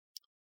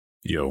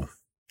Yo,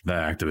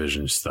 that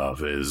Activision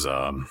stuff is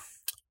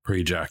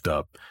pretty jacked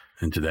up,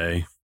 and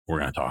today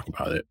we're going to talk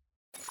about it.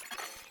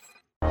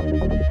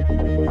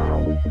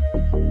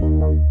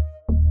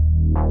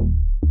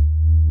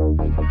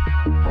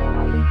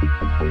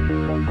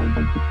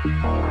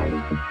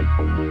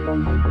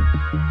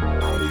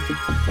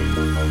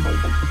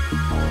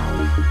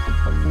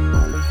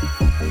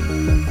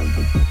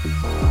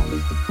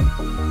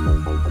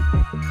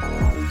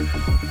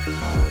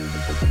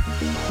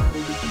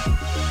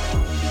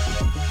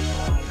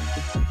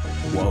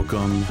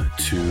 Welcome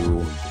to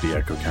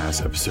the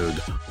EchoCast, episode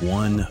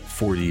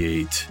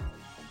 148.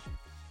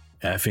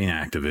 Effing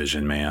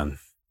Activision, man.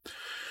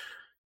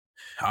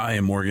 I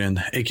am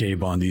Morgan, aka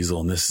Bon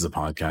Diesel, and this is a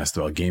podcast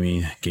about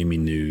gaming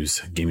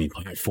news, gaming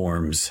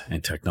platforms,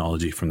 and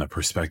technology from the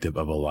perspective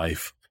of a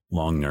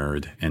lifelong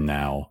nerd and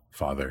now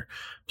father.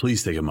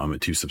 Please take a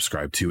moment to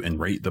subscribe to and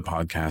rate the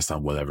podcast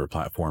on whatever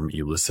platform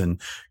you listen.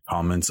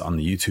 Comments on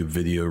the YouTube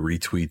video,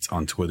 retweets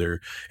on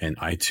Twitter, and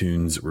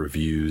iTunes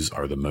reviews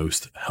are the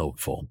most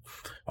helpful.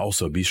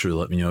 Also, be sure to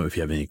let me know if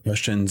you have any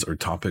questions or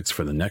topics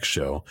for the next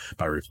show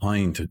by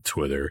replying to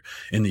Twitter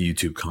in the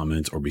YouTube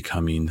comments or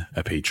becoming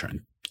a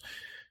patron.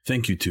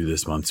 Thank you to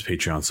this month's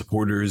Patreon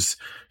supporters,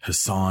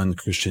 Hassan,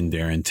 Christian,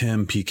 Darren,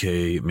 Tim,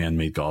 PK,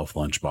 Man-Made Golf,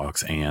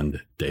 Lunchbox,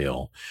 and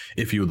Dale.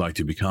 If you would like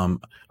to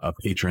become a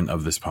patron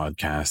of this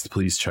podcast,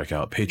 please check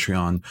out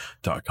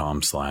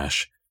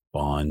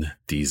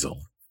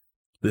patreon.com/BonDiesel.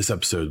 This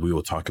episode, we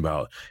will talk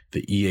about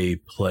the EA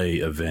Play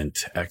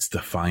event,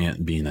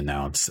 XDefiant being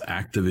announced,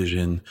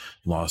 Activision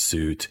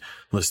lawsuit,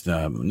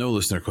 no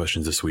listener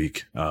questions this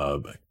week,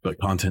 but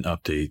content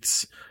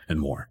updates and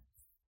more.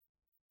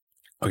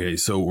 Okay,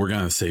 so we're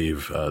going to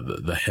save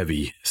the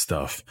heavy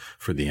stuff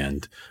for the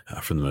end,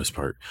 for the most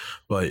part.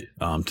 But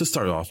to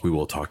start off, we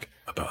will talk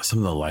about some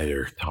of the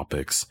lighter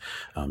topics.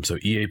 So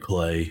EA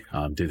Play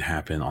did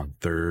happen on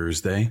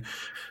Thursday.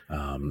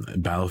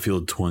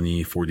 Battlefield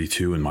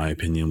 2042, in my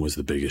opinion, was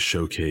the biggest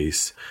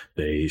showcase.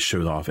 They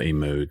showed off a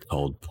mode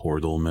called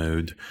Portal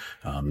Mode.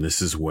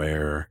 This is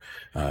where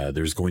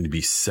there's going to be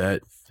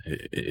set.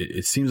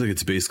 It seems like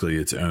it's basically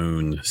its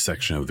own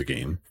section of the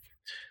game.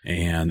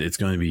 And it's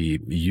going to be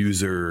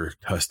user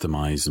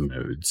customized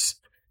modes.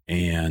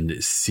 And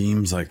it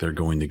seems like they're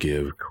going to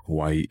give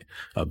quite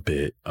a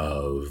bit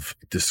of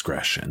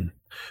discretion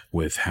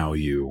with how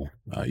you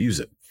use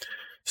it.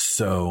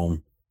 So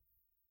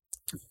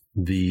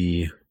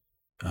the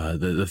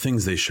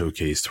things they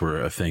showcased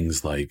were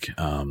things like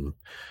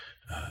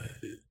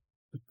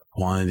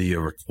quantity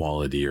over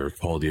quality or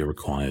quality over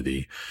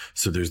quantity.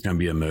 So there's going to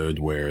be a mode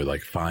where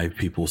like 5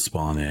 people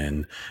spawn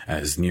in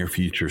as near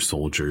future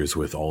soldiers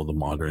with all the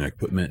modern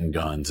equipment and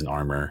guns and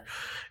armor.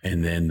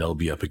 And then they'll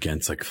be up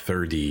against like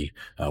 30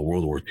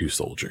 World War II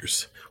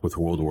soldiers with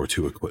World War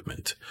II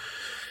equipment.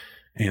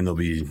 And there'll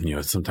be,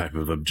 some type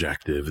of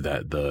objective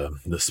that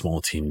the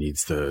small team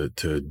needs to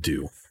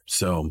do.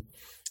 So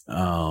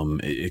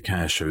it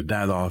kind of showed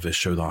that off. It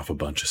showed off a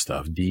bunch of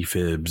stuff,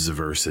 defibs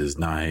versus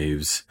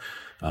knives.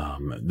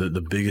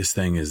 The biggest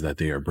thing is that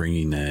they are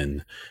bringing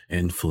in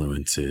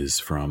influences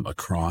from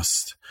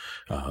across,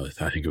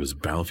 I think it was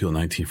Battlefield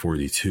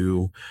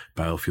 1942,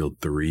 Battlefield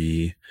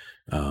 3,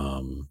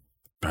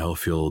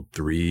 Battlefield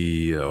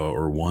 3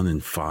 or 1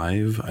 and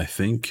 5, I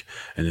think,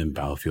 and then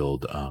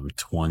Battlefield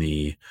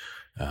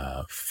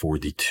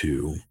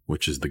 2042,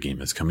 which is the game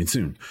that's coming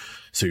soon.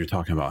 So you're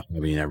talking about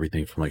having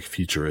everything from like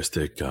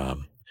futuristic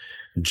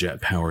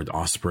jet-powered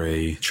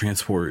Osprey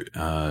transport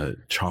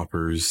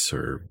choppers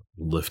or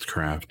lift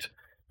craft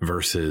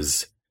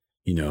versus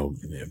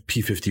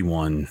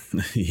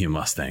P-51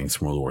 Mustangs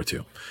from World War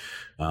II.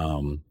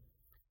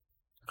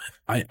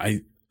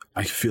 I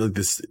feel like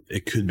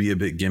it could be a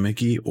bit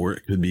gimmicky, or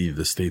it could be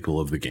the staple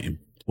of the game.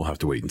 We'll have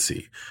to wait and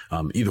see.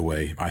 Either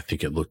way, I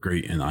think it looked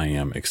great, and I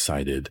am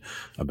excited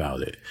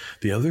about it.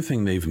 The other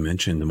thing they've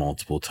mentioned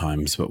multiple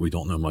times, but we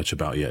don't know much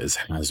about yet, is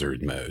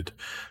hazard mode.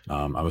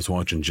 I was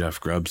watching Jeff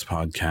Grubb's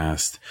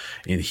podcast,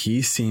 and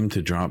he seemed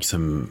to drop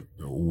some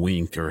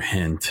wink or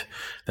hint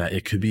that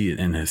it could be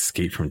an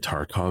Escape from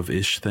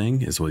Tarkov-ish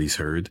thing, is what he's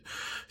heard.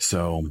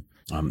 So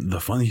the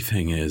funny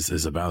thing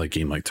is about a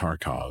game like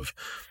Tarkov,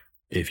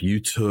 if you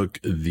took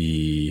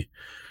the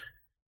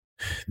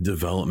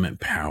development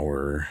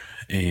power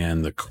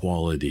and the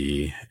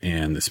quality,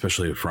 and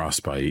especially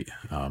Frostbite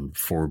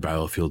for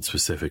Battlefield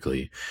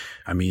specifically,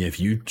 I mean, if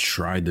you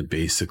tried to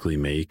basically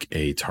make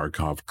a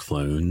Tarkov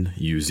clone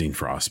using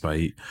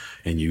Frostbite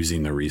and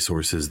using the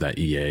resources that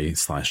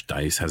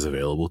EA/DICE has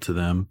available to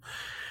them,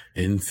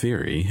 in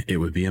theory, it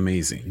would be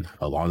amazing.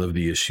 A lot of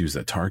the issues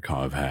that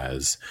Tarkov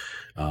has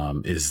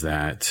is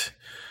that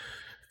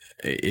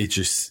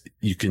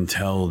you can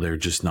tell they're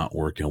just not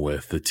working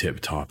with the tip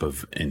top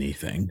of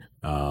anything.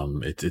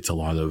 It's a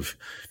lot of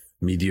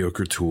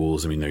mediocre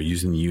tools. I mean, they're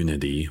using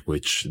Unity,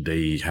 which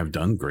they have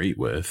done great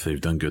with. They've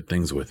done good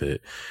things with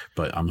it,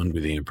 but I'm under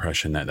the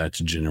impression that that's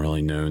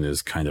generally known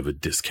as kind of a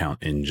discount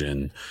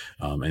engine.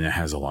 And it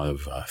has a lot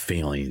of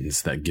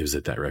failings that gives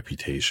it that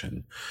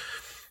reputation.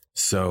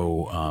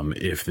 So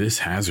if this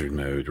hazard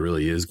mode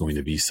really is going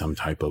to be some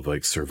type of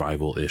like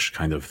survival-ish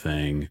kind of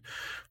thing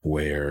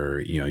where,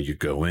 you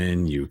go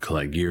in, you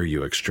collect gear,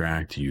 you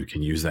extract, you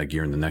can use that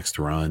gear in the next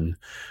run,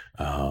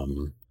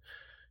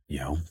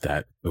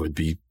 that would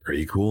be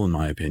pretty cool in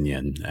my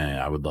opinion. And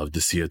I would love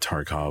to see a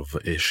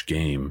Tarkov-ish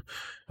game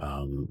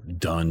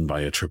done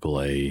by a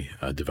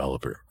AAA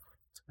developer.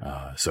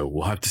 So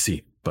we'll have to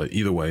see. But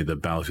either way, the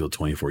Battlefield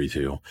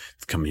 2042,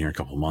 it's coming here in a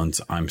couple months.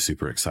 I'm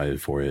super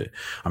excited for it.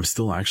 I'm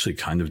still actually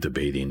kind of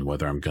debating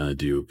whether I'm going to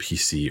do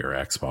PC or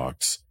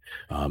Xbox.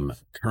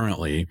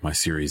 Currently, my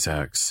Series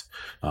X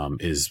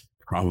is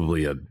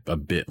probably a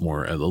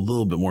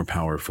little bit more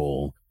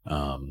powerful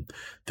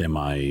than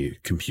my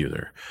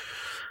computer.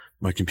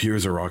 My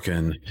computers are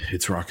rocking a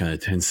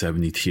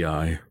 1070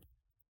 Ti,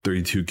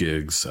 32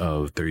 gigs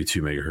of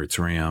 32 megahertz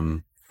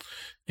RAM,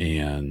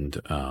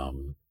 and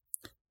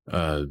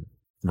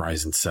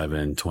Ryzen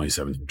 7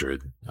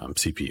 2700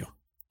 CPU.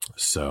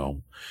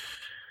 So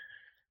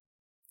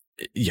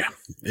yeah,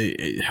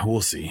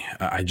 we'll see.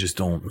 I just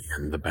don't,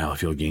 man, the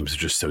Battlefield games are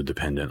just so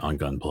dependent on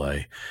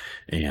gunplay,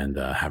 and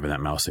having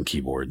that mouse and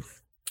keyboard,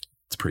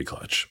 it's pretty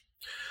clutch.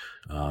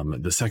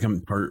 The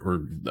second part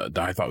that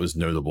I thought was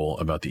notable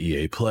about the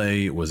EA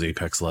Play was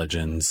Apex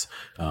Legends.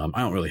 I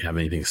don't really have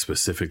anything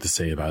specific to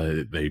say about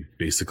it. They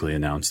basically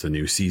announced a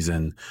new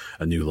season,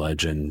 a new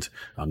legend.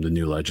 The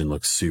new legend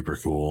looks super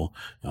cool,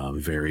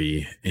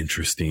 very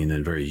interesting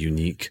and very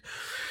unique.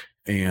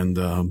 And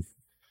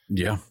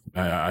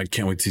I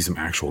can't wait to see some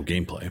actual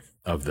gameplay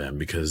of them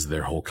because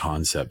their whole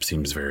concept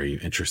seems very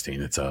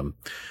interesting. It's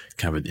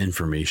kind of an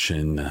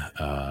information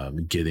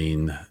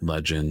getting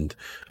legend,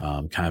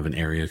 kind of an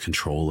area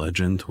control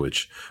legend,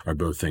 which are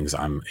both things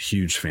I'm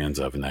huge fans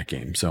of in that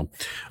game. So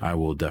I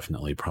will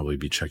definitely probably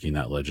be checking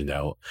that legend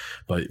out.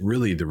 But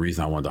really the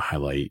reason I wanted to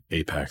highlight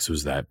Apex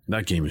was that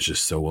game is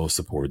just so well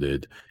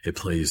supported. It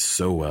plays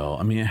so well.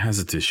 I mean, it has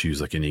its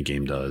issues like any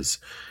game does,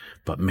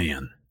 but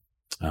man,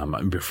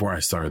 before I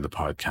started the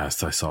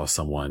podcast, I saw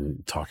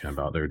someone talking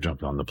about they're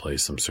jumping on to play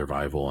some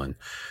survival and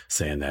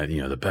saying that,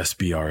 the best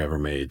BR ever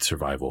made,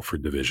 survival for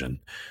Division.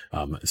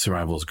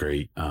 Survival is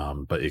great,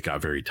 but it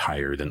got very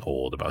tired and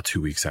old about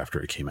 2 weeks after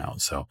it came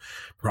out. So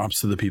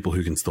props to the people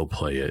who can still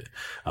play it.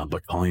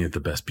 But calling it the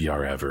best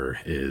BR ever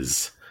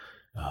is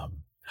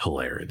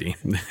hilarity.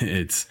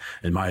 It's,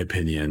 in my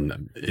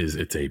opinion,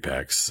 it's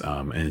Apex,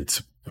 and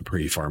it's a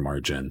pretty far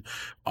margin.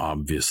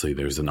 Obviously,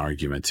 there's an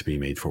argument to be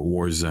made for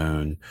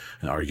Warzone,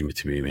 an argument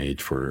to be made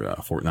for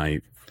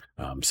Fortnite.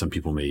 Some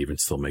people may even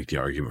still make the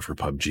argument for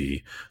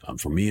PUBG.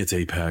 For me, it's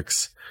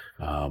Apex.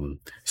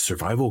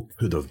 Survival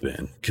could have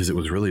been, because it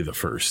was really the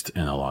first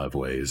in a lot of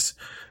ways,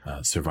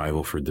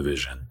 survival for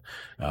Division.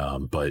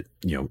 But,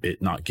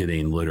 it not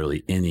getting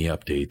literally any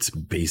updates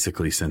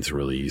basically since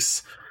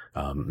release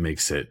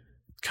makes it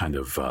kind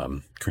of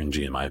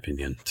cringy, in my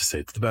opinion, to say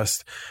it's the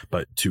best,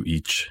 but to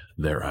each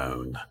their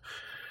own.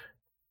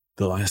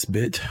 The last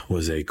bit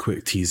was a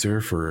quick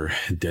teaser for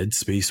Dead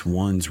Space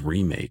 1's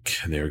remake.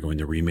 They're going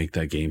to remake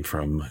that game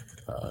from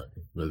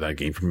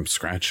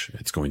scratch.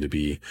 It's going to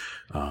be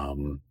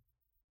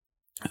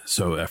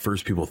so at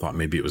first people thought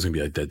maybe it was going to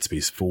be like Dead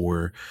Space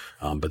 4,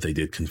 but they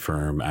did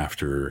confirm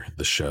after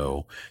the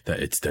show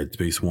that it's Dead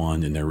Space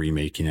 1 and they're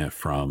remaking it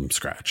from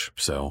scratch.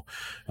 So,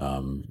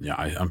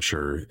 I'm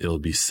sure it'll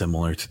be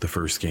similar to the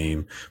first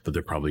game, but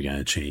they're probably going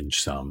to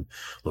change some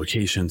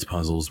locations,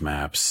 puzzles,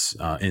 maps,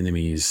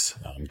 enemies,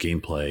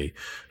 gameplay,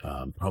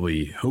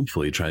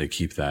 hopefully try to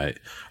keep that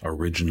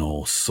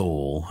original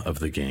soul of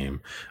the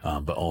game,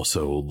 but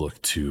also look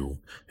to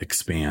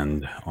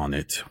expand on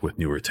it with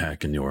newer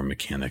tech and newer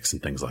mechanics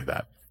and things like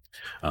that.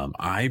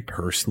 I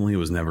personally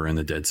was never in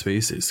the Dead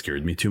Space. It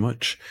scared me too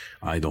much.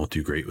 I don't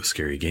do great with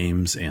scary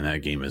games, and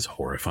that game is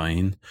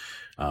horrifying.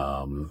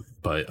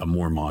 But a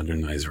more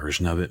modernized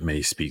version of it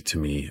may speak to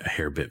me a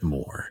hair bit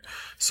more.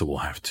 So we'll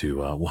have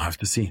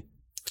to see.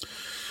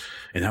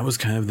 And that was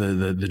kind of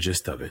the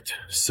gist of it.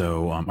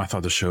 So I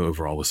thought the show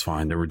overall was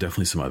fine. There were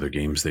definitely some other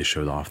games they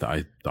showed off that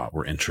I thought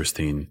were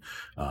interesting.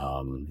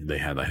 They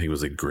had, I think it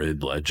was like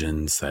Grid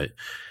Legends that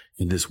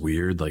in this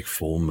weird like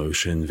full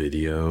motion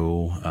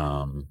video,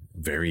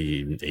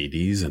 very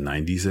 80s and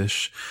 90s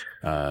ish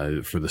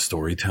for the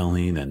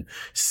storytelling, and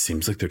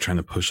seems like they're trying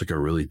to push like a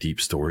really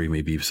deep story,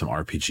 maybe some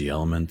RPG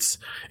elements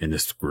in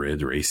this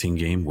grid racing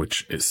game,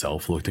 which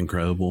itself looked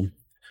incredible.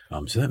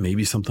 So that may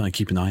be something I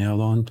keep an eye out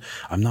on.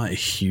 I'm not a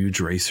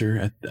huge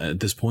racer at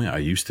this point. I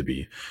used to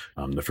be.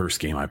 The first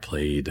game I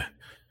played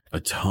a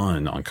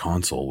ton on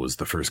console was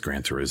the first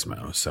Gran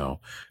Turismo.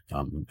 So,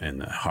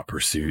 and Hot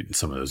Pursuit and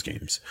some of those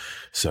games.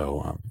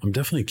 So, I'm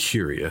definitely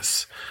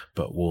curious,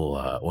 but we'll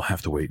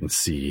have to wait and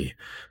see,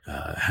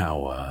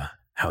 how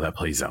that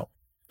plays out.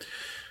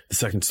 The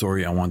second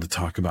story I wanted to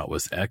talk about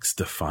was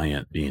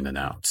XDefiant being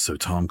announced. So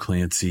Tom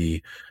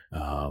Clancy,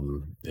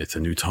 it's a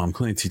new Tom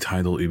Clancy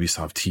title.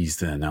 Ubisoft teased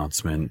the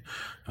announcement.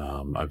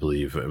 I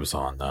believe it was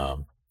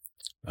on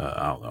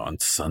I don't know, on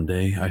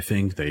Sunday, I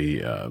think they,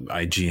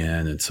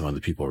 IGN and some other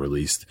people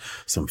released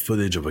some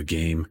footage of a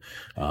game.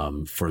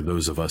 For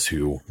those of us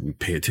who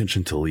pay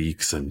attention to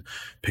leaks and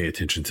pay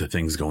attention to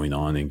things going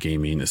on in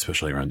gaming,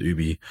 especially around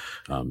Ubi,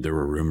 there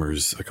were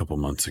rumors a couple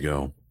months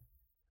ago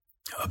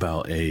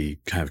about a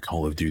kind of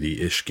Call of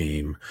Duty-ish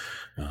game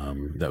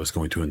that was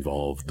going to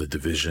involve The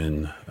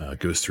Division,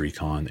 Ghost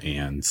Recon,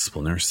 and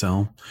Splinter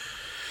Cell.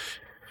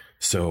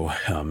 So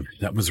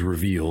that was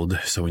revealed.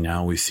 So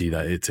now we see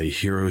that it's a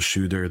hero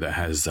shooter that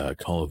has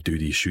Call of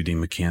Duty shooting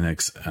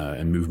mechanics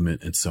and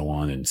movement and so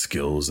on, and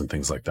skills and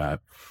things like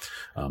that.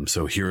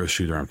 So hero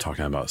shooter, I'm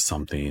talking about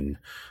something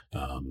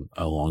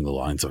along the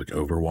lines of like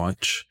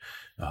Overwatch.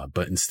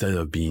 But instead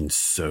of being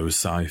so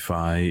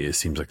sci-fi, it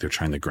seems like they're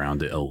trying to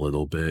ground it a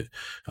little bit.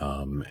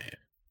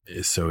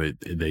 So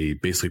they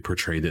basically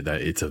portrayed it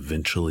that it's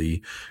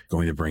eventually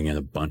going to bring in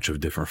a bunch of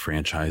different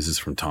franchises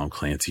from Tom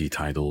Clancy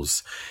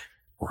titles,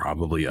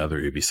 probably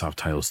other Ubisoft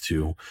titles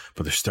too,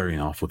 but they're starting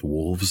off with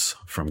Wolves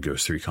from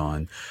Ghost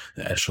Recon,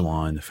 the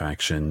Echelon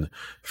faction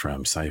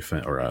from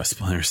Siphon or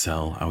Splinter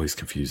Cell. I always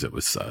confuse it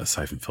with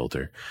Siphon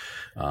Filter,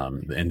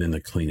 and then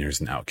the Cleaners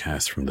and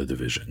Outcasts from The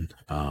Division.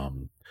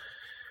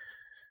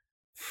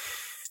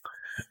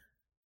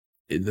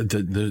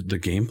 The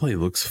gameplay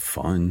looks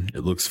fun.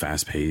 It looks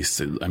fast paced.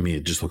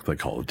 It just looked like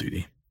Call of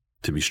Duty,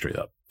 to be straight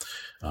up.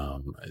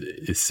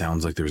 It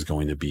sounds like there's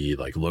going to be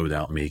like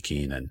loadout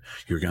making, and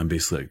you're going to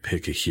basically like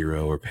pick a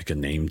hero or pick a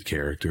named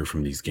character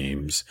from these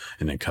games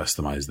and then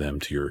customize them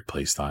to your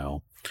play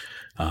style.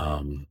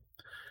 I've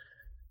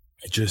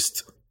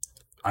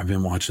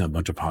been watching a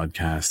bunch of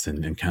podcasts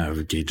and kind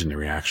of gauging the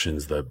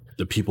reactions. The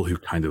people who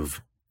kind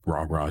of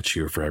rah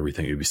cheer for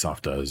everything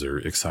Ubisoft does are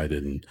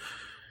excited, and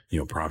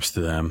props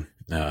to them.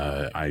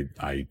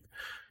 I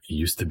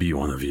used to be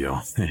one of you,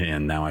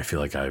 and now I feel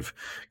like I've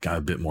got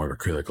a bit more of a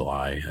critical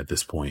eye at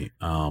this point.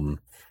 And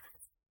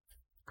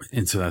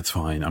so that's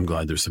fine. I'm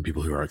glad there's some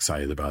people who are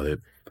excited about it.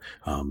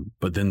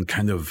 But then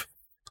kind of,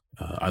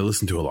 I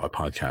listen to a lot of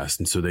podcasts,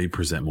 and so they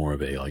present more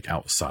of a like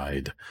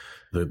outside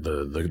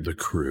the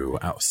crew,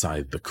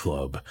 outside the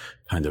club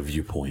kind of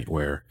viewpoint,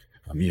 where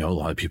a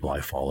lot of people I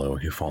follow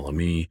who follow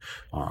me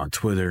on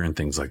Twitter and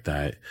things like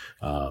that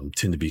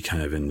tend to be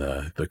kind of in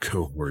the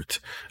cohort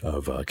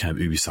of kind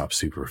of Ubisoft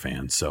super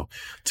fans. So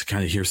to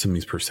kind of hear some of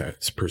these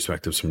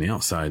perspectives from the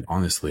outside,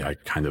 honestly, I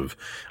kind of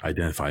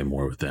identify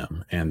more with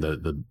them. And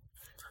the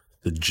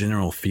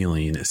general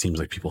feeling it seems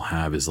like people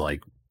have is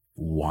like,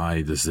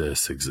 why does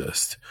this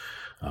exist?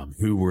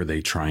 Who were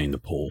they trying to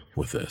pull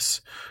with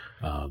this?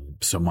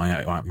 So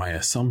my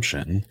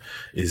assumption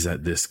is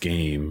that this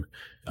game,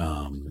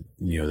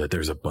 that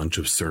there's a bunch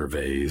of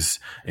surveys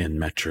and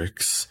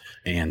metrics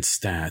and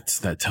stats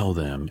that tell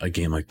them a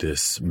game like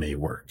this may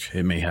work.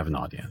 It may have an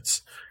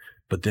audience.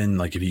 But then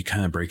like, if you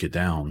kind of break it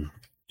down,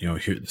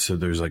 so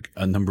there's like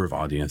a number of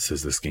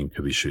audiences this game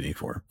could be shooting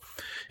for.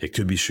 It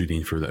could be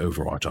shooting for the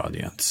Overwatch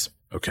audience.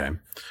 Okay.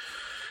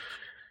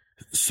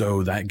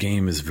 So that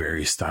game is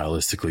very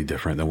stylistically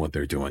different than what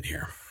they're doing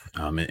here.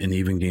 And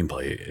even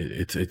gameplay,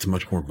 it's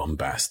much more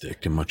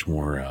bombastic and much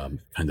more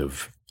kind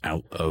of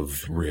out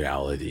of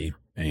reality,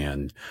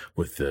 and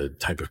with the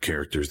type of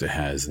characters it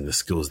has and the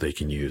skills they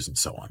can use and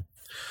so on.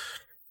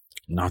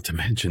 Not to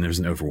mention there's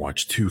an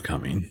Overwatch 2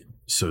 coming.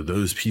 So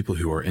those people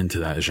who are into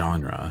that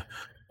genre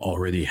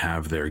already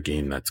have their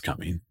game that's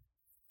coming.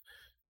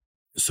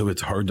 So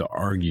it's hard to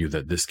argue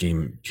that this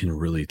game can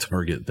really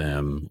target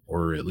them,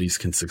 or at least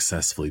can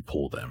successfully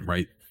pull them,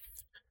 right?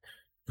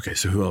 Okay,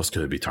 so who else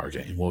could it be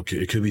targeting? Well,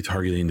 it could be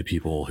targeting the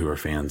people who are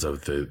fans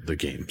of the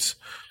games.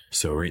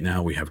 So right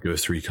now we have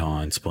Ghost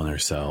Recon, Splinter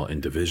Cell, and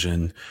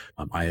Division.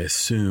 I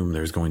assume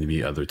there's going to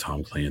be other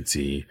Tom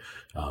Clancy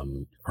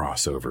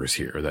crossovers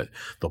here that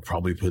they'll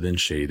probably put in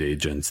Shade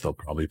Agents. They'll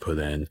probably put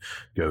in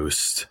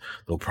Ghost.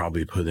 They'll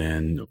probably put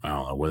in, I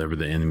don't know, whatever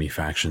the enemy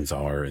factions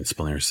are in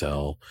Splinter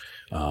Cell,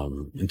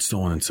 and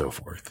so on and so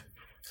forth.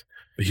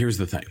 But here's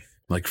the thing.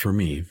 Like for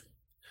me,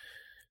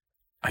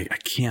 I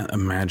can't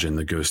imagine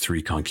the Ghost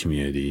Recon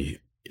community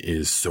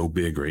is so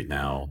big right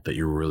now that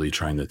you're really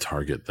trying to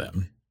target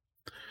them,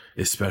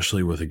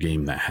 especially with a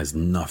game that has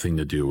nothing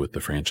to do with the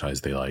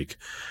franchise they like.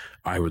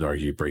 I would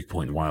argue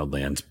Breakpoint and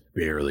Wildlands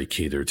barely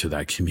cater to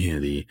that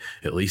community,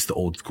 at least the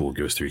old school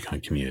Ghost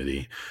Recon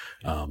community.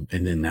 And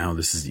then now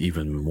this is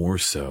even more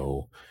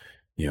so,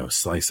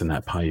 slicing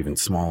that pie even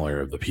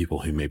smaller of the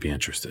people who may be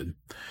interested.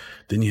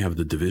 Then you have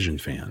the Division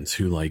fans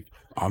who, like,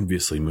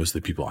 obviously most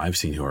of the people I've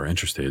seen who are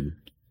interested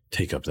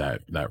take up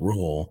that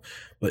role,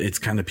 but it's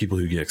kind of people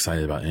who get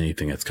excited about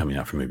anything that's coming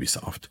out from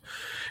Ubisoft.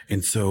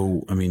 And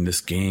so, this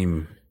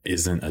game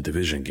isn't a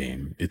Division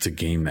game. It's a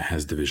game that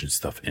has Division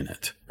stuff in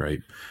it,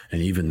 right?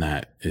 And even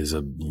that is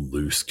a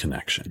loose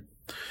connection.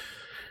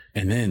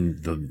 And then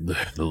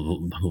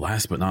the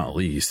last but not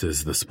least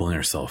is the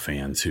Splinter Cell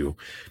fans who,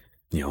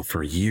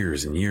 for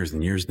years and years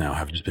and years now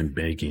have just been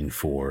begging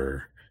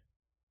for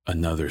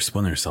another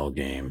Splinter Cell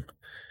game.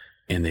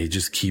 And they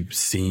just keep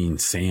seeing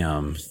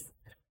Sam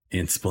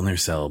and Splinter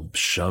Cell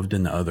shoved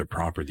into other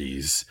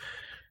properties,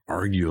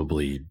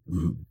 arguably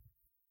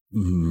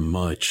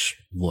much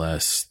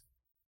less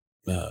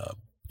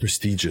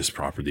prestigious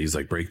properties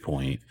like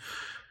Breakpoint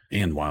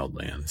and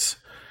Wildlands.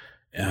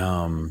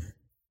 And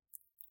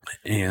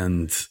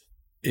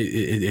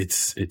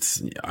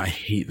it's I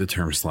hate the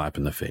term slap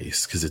in the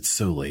face because it's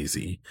so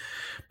lazy,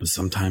 but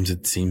sometimes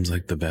it seems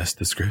like the best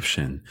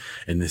description.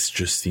 And this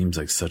just seems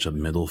like such a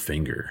middle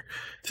finger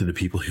to the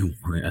people who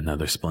want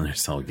another Splinter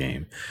Cell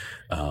game.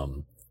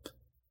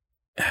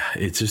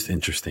 It's just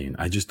interesting.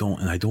 I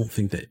don't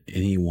think that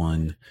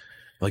anyone,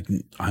 like,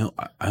 I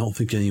don't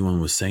think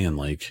anyone was saying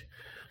like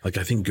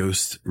I think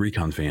Ghost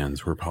Recon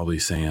fans were probably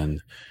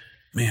saying,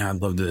 man,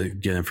 I'd love to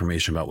get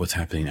information about what's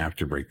happening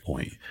after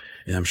Breakpoint.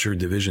 And I'm sure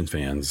Division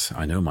fans,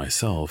 I know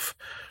myself,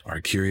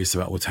 are curious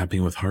about what's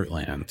happening with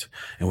Heartland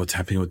and what's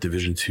happening with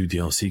Division 2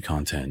 DLC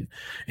content.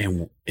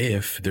 And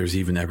if there's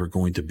even ever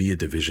going to be a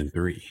Division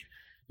 3,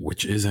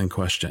 which is in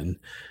question,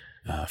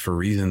 for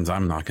reasons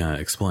I'm not going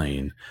to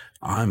explain,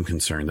 I'm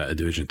concerned that a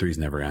Division 3 is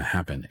never going to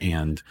happen.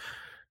 And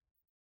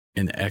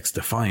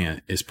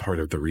XDefiant is part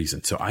of the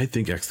reason. So I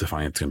think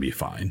XDefiant's going to be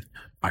fine.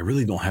 I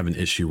really don't have an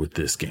issue with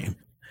this game.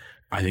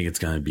 I think it's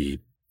going to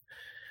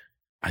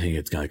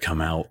come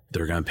out.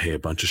 They're going to pay a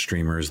bunch of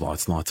streamers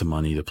lots and lots of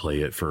money to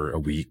play it for a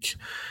week.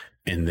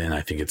 And then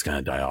I think it's going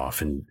to die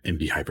off and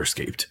be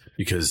Hyperscaped.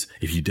 Because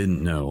if you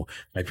didn't know,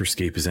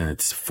 Hyperscape is in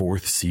its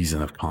 4th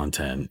season of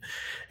content.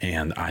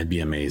 And I'd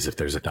be amazed if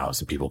there's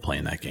 1,000 people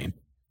playing that game.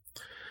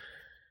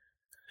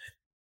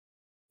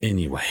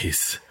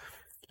 Anyways,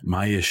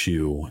 my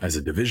issue as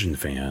a Division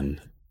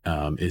fan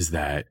is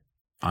that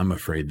I'm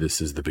afraid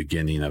this is the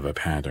beginning of a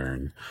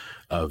pattern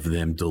of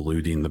them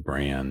diluting the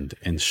brand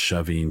and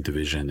shoving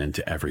Division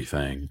into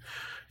everything,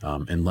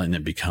 and letting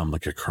it become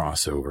like a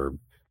crossover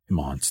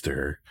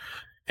monster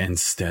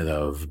instead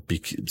of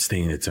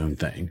staying its own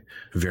thing.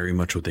 Very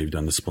much what they've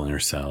done to Splinter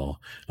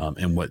Cell,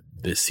 and what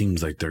it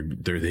seems like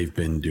they've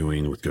been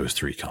doing with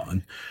Ghost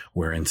Recon,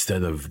 where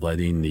instead of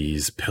letting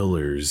these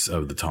pillars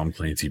of the Tom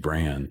Clancy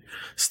brand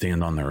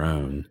stand on their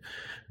own,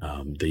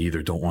 they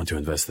either don't want to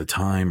invest the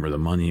time or the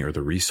money or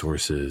the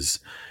resources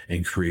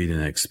and create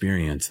an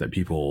experience that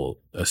people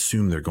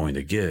assume they're going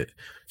to get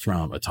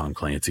from a Tom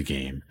Clancy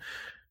game.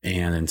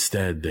 And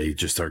instead, they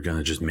just are going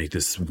to just make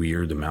this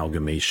weird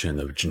amalgamation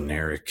of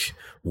generic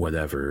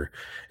whatever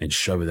and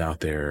shove it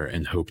out there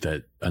and hope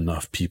that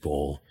enough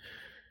people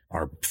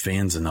are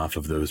fans enough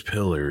of those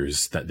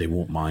pillars that they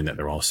won't mind that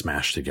they're all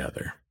smashed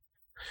together.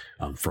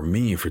 For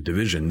me, for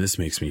Division, this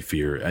makes me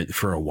fear.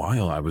 For a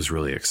while, I was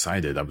really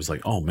excited. I was like,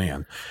 oh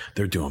man,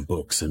 they're doing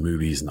books and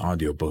movies and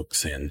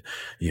audiobooks and,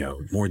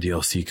 more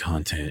DLC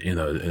content in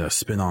a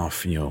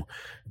spin-off,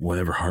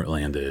 whatever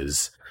Heartland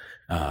is.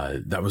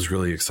 That was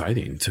really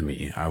exciting to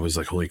me. I was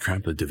like, holy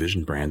crap, the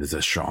Division brand is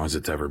as strong as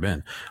it's ever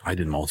been. I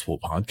did multiple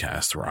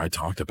podcasts where I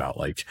talked about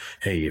like,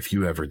 hey, if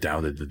you ever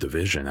doubted the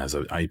Division as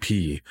an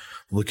IP,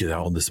 look at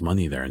all this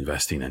money they're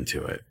investing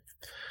into it.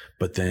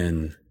 But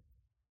then,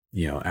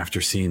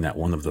 after seeing that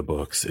one of the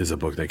books is a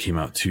book that came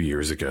out 2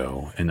 years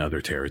ago in other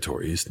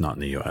territories, not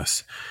in the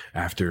US,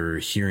 after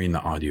hearing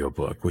the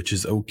audiobook, which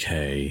is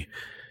okay,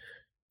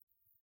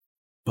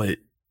 but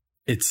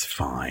it's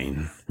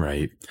fine,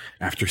 right?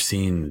 After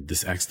seeing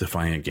this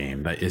XDefiant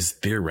game that is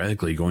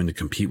theoretically going to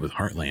compete with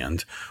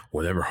Heartland,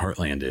 whatever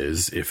Heartland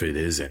is, if it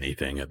is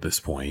anything at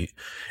this point,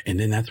 and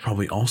then that's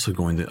probably also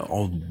going to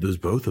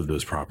both of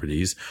those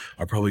properties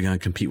are probably going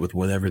to compete with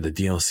whatever the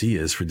DLC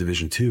is for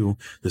Division 2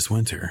 this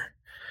winter.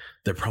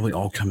 They're probably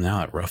all coming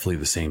out at roughly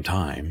the same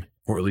time,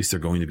 or at least they're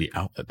going to be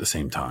out at the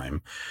same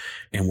time.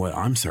 And what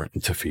I'm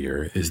starting to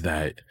fear is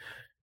that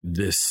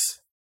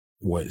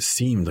what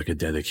seemed like a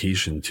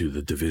dedication to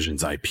the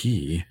Division's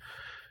IP,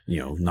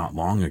 not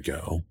long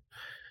ago,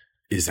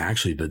 is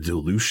actually the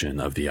dilution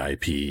of the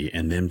IP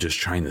and them just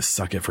trying to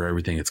suck it for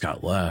everything it's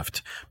got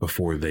left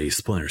before they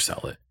Splinter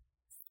Cell it.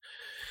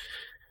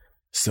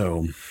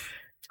 So,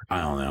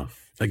 I don't know.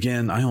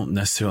 Again, I don't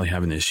necessarily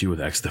have an issue with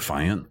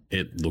XDefiant.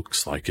 It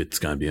looks like it's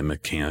going to be a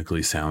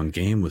mechanically sound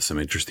game with some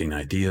interesting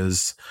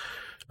ideas.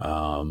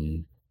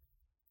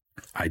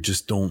 I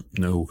just don't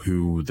know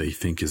who they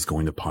think is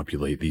going to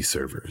populate these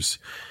servers.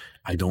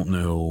 I don't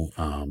know.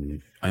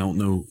 I don't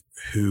know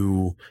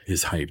who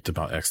is hyped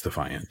about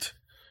XDefiant.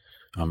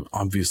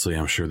 Obviously,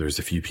 I'm sure there's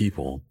a few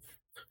people,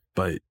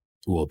 but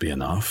will it be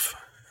enough?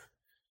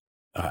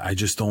 I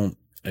just don't.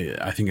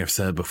 I think I've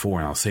said it before,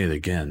 and I'll say it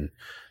again.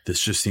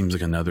 This just seems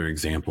like another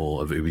example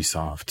of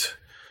Ubisoft,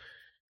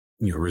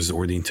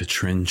 resorting to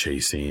trend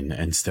chasing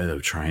instead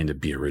of trying to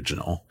be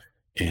original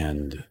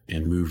and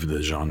move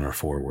the genre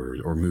forward,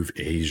 or move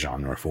a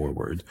genre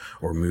forward,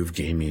 or move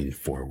gaming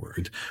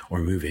forward, or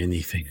move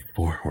anything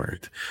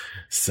forward.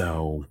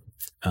 So,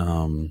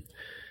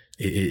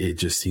 it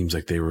just seems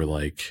like they were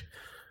like,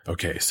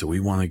 okay, so we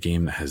want a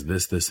game that has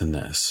this, this, and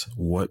this.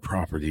 What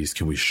properties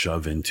can we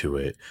shove into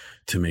it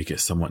to make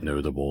it somewhat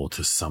notable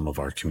to some of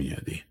our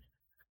community?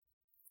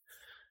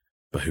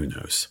 But who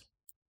knows?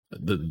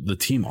 The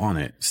team on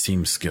it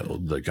seems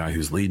skilled. The guy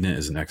who's leading it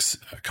is an ex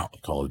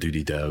Call of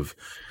Duty dev,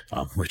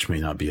 which may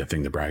not be a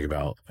thing to brag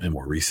about in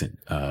more recent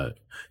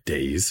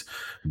days.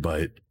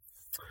 But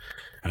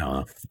I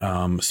don't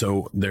know.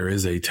 So there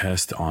is a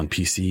test on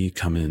PC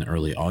coming in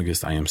early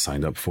August. I am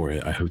signed up for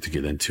it. I hope to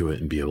get into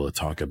it and be able to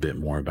talk a bit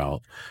more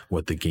about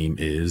what the game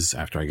is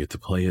after I get to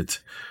play it.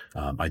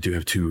 I do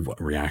have 2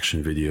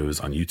 reaction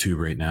videos on YouTube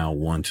right now,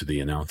 1 to the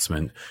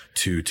announcement,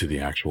 2 to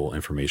the actual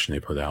information they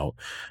put out.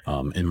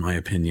 In my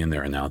opinion,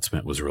 their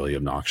announcement was really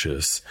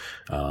obnoxious.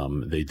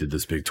 They did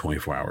this big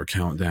 24-hour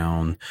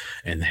countdown,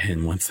 and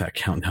then once that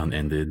countdown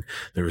ended,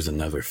 there was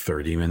another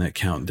 30-minute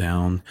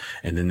countdown,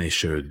 and then they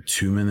showed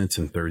 2 minutes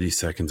and 30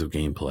 seconds of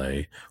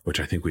gameplay,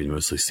 which I think we'd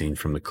mostly seen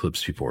from the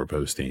clips people were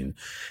posting.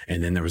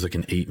 And then there was like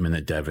an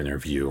 8-minute dev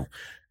interview,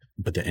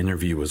 but the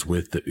interview was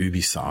with the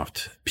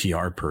Ubisoft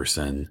PR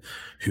person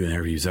who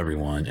interviews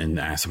everyone and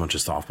asks a bunch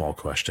of softball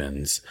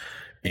questions.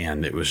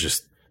 And it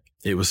was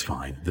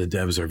fine. The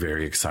devs are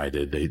very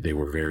excited. They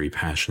were very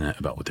passionate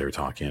about what they were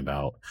talking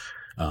about.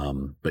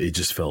 But it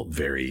just felt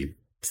very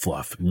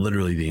fluff.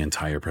 Literally the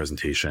entire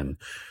presentation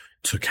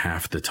took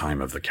half the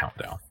time of the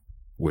countdown,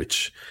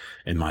 which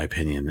in my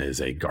opinion is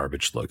a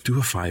garbage look. Do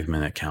a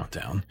 5-minute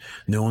countdown.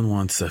 No one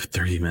wants a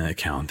 30-minute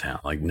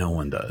countdown. Like, no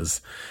one does.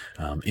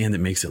 And it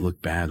makes it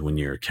look bad when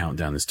your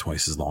countdown is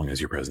twice as long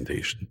as your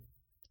presentation.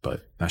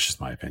 But that's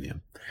just my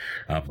opinion.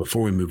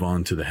 Before we move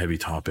on to the heavy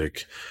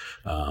topic,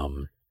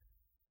 I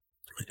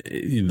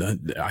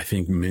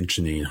think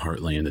mentioning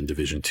Heartland and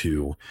Division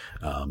 2,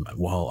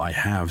 while I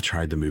have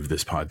tried to move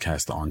this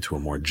podcast onto a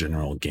more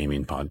general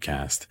gaming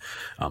podcast,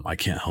 I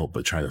can't help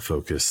but try to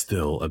focus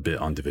still a bit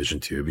on Division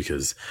 2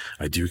 because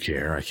I do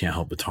care. I can't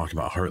help but talk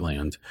about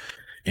Heartland.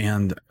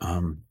 And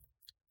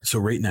so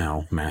right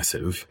now,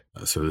 Massive,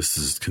 so this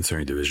is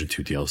concerning Division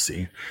 2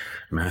 DLC,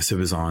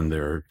 Massive is on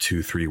their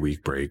 2-3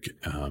 week break.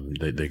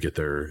 They get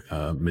their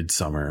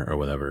midsummer or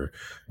whatever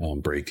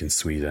break in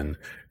Sweden.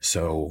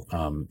 So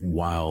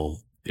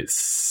while it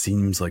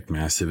seems like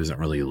Massive isn't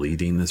really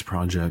leading this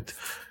project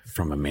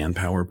from a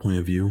manpower point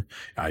of view,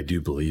 I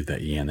do believe that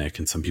Yannick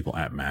and some people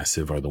at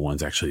Massive are the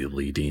ones actually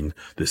leading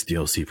this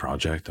DLC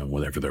project and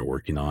whatever they're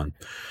working on.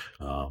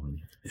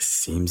 It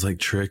seems like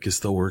Trick is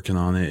still working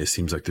on it. It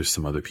seems like there's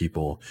some other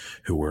people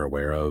who we're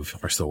aware of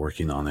are still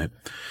working on it.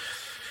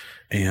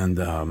 And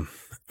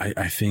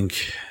I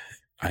think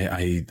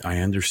I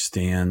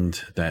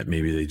understand that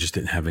maybe they just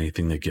didn't have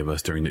anything to give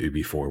us during the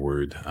Ubi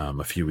Forward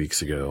a few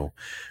weeks ago.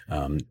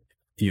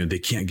 They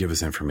can't give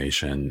us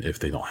information if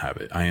they don't have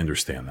it. I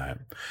understand that.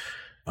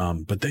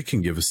 But they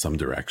can give us some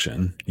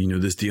direction.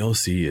 This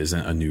DLC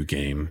isn't a new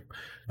game.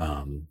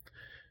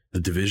 The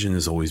Division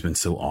has always been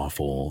so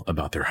awful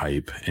about their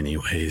hype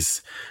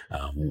anyways,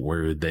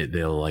 where they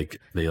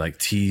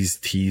tease.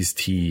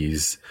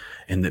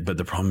 But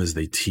the problem is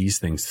they tease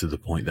things to the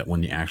point that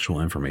when the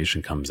actual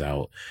information comes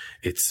out,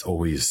 it's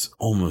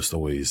almost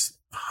always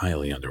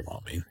highly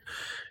underwhelming.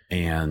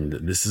 And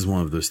this is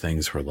one of those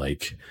things where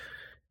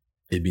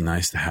it'd be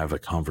nice to have a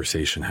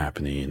conversation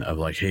happening of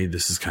hey,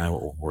 this is kind of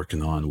what we're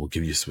working on. We'll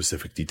give you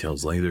specific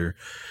details later,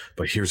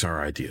 but here's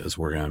our ideas.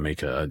 We're going to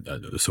make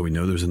so we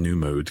know there's a new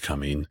mode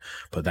coming,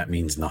 but that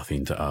means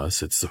nothing to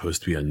us. It's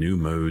supposed to be a new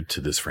mode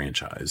to this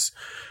franchise,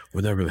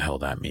 whatever the hell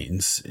that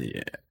means.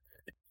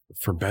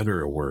 For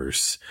better or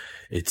worse,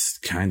 it's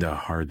kind of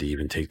hard to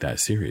even take that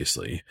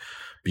seriously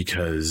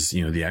because,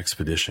 the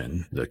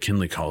Expedition, the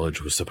Kinley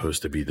College was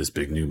supposed to be this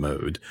big new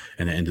mode,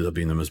 and it ended up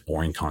being the most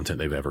boring content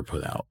they've ever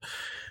put out.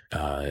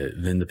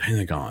 Then the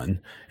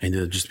Pentagon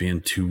ended up just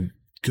being 2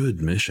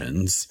 good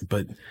missions,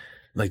 but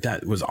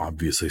that was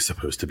obviously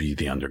supposed to be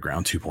the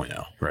Underground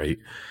 2.0, right?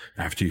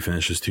 After you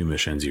finish those 2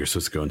 missions, you're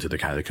supposed to go into the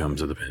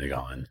catacombs of the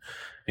Pentagon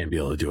and be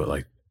able to do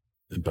it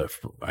but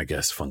I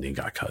guess funding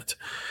got cut.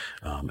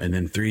 And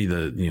then 3,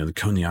 the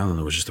Coney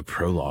Island was just a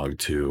prologue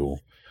to,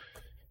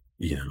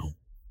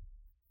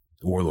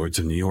 Warlords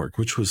of New York,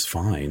 which was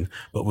fine,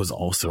 but was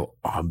also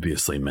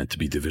obviously meant to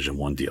be Division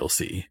 1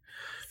 DLC.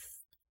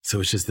 So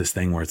it's just this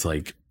thing where it's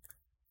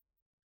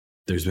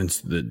there's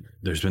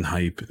been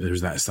hype.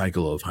 There's that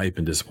cycle of hype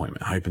and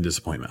disappointment, hype and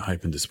disappointment,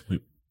 hype and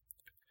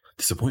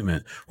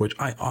disappointment, which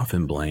I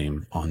often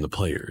blame on the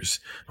players.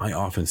 I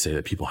often say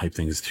that people hype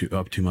things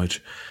up too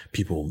much.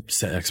 People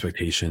set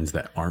expectations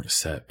that aren't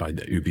set by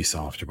the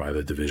Ubisoft or by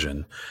the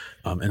Division.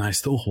 And I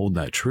still hold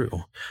that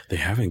true. They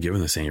haven't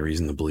given us any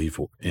reason to believe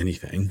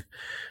anything.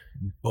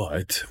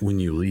 But when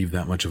you leave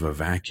that much of a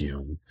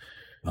vacuum,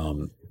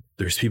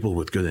 there's people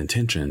with good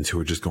intentions who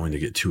are just going to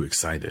get too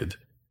excited.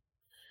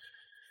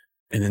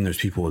 And then there's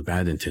people with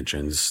bad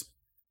intentions.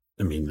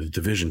 I mean, the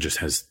Division just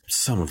has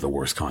some of the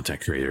worst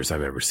content creators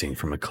I've ever seen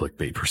from a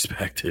clickbait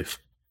perspective.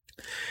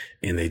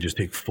 And they just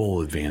take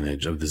full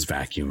advantage of this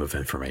vacuum of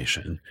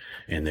information.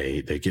 And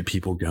they get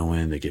people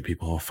going, they get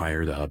people all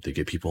fired up, they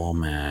get people all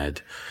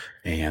mad,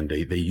 and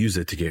they use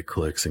it to get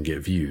clicks and get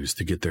views,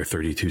 to get their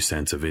 32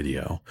 cents a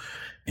video.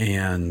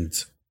 And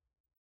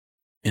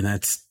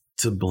that's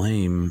to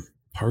blame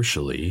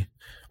partially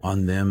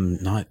on them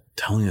not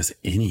telling us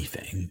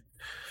anything.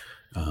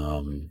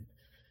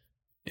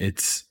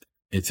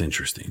 It's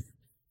interesting.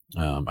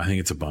 I think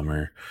it's a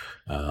bummer.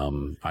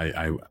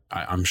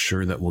 I'm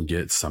sure that we'll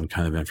get some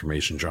kind of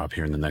information drop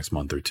here in the next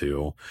month or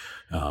two,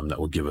 that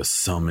will give us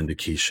some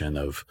indication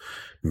of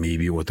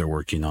maybe what they're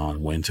working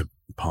on, when to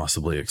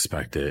possibly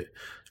expect it.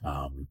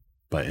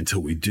 But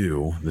until we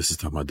do, this is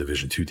talking about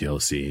Division 2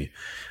 DLC.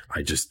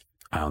 I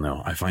don't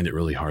know. I find it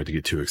really hard to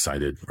get too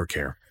excited or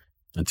care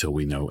until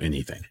we know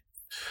anything.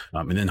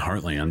 And then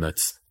Heartland,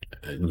 that's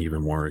an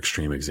even more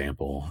extreme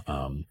example.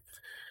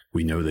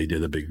 We know they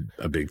did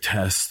a big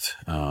test.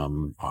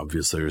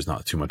 Obviously, there's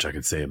not too much I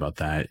can say about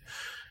that,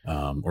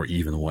 or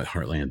even what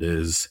Heartland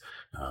is.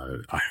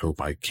 I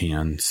hope I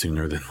can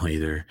sooner than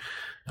later.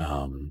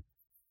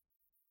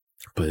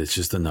 But it's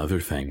just another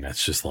thing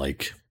that's just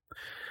like,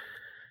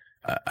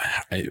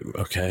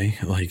 okay,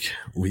 like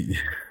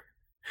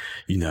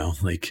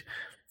like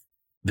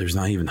there's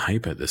not even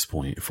hype at this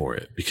point for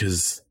it,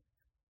 because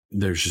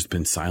there's just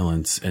been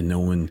silence and no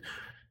one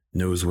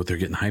knows what they're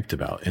getting hyped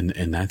about.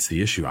 And that's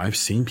the issue. I've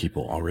seen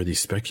people already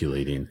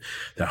speculating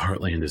that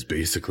Heartland is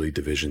basically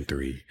Division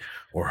 3,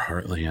 or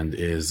Heartland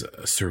is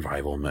a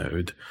survival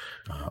mode,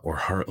 or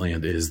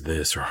Heartland is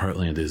this, or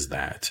Heartland is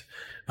that.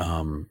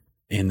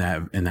 And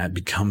that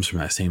becomes from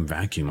that same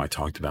vacuum I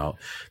talked about.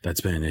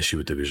 That's been an issue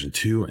with Division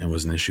 2 and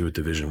was an issue with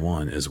Division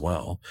 1 as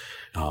well.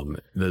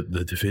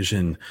 The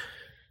Division,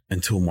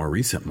 until more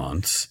recent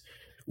months,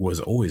 was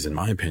always, in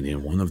my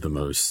opinion, one of the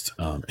most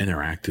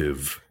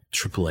interactive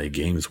AAA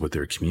games with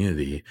their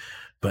community,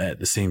 but at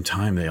the same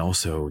time, they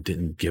also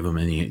didn't give them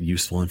any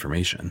useful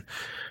information.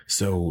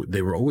 So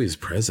they were always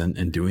present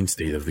and doing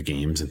state of the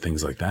games and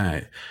things like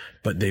that,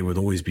 but they would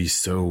always be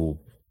so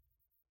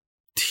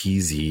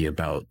teasy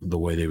about the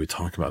way they would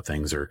talk about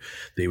things, or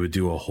they would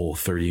do a whole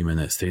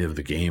 30-minute state of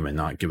the game and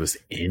not give us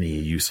any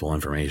useful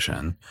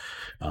information.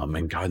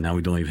 And God, now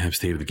we don't even have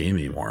state of the game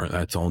anymore.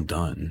 That's all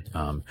done.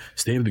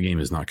 State of the game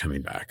is not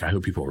coming back. I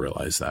hope people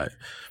realize that.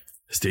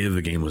 State of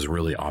the game was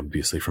really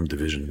obviously from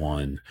Division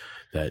 1,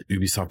 that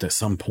Ubisoft at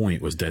some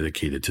point was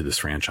dedicated to this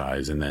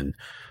franchise, and then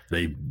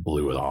they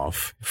blew it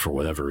off for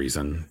whatever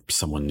reason.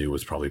 Someone new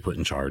was probably put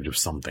in charge of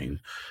something.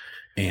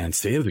 And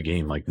State of the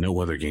Game, like no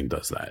other game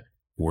does that,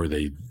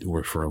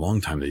 where for a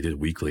long time they did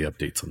weekly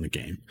updates on the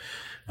game.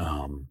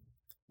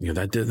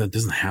 That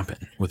doesn't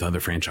happen with other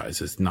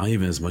franchises, not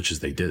even as much as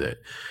they did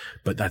it,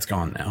 but that's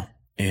gone now.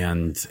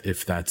 And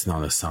if that's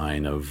not a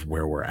sign of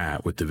where we're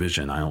at with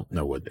Division, I don't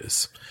know what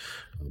is.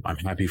 I'm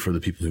happy for the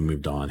people who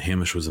moved on.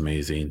 Hamish was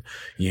amazing.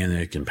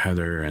 Yannick and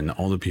Petter and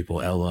all the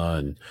people, Ella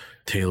and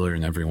Taylor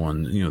and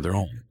everyone, they're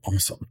all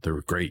awesome. They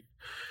were great.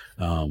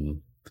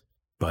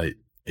 But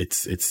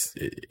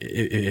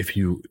if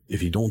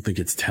you don't think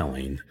it's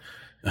telling,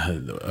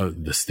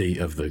 the state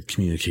of the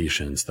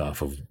communication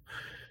stuff of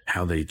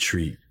how they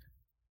treat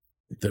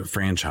the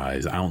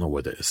franchise, I don't know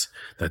what is.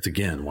 That's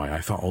again why I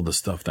thought all the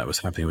stuff that was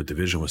happening with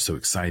Division was so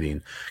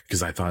exciting,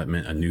 because I thought it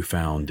meant a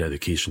newfound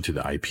dedication to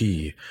the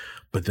IP.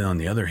 But then on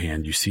the other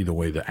hand, you see the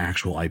way the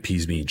actual IP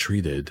is being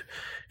treated,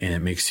 and it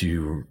makes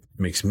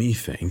me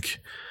think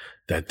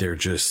that they're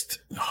just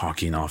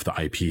hawking off the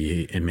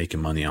IP and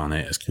making money on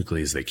it as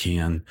quickly as they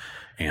can,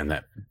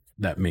 and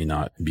that may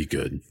not be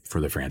good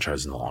for the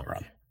franchise in the long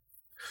run.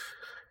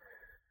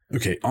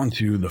 Okay, on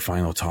to the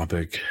final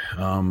topic.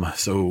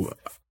 So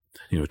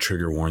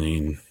trigger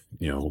warning,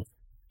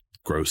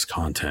 gross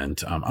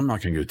content. I'm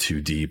not going to go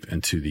too deep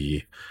into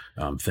the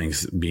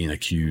things being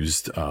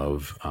accused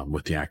of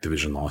with the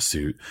Activision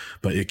lawsuit,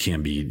 but it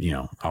can be,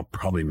 I'll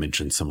probably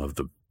mention some of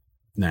the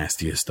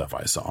nastiest stuff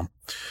I saw.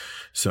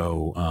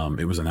 So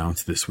it was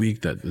announced this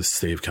week that the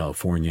state of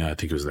California, I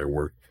think it was their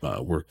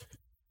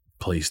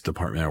workplace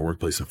department or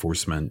workplace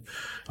enforcement,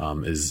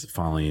 is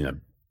filing a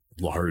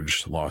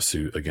large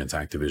lawsuit against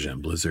Activision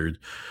and Blizzard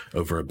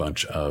over a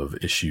bunch of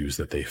issues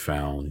that they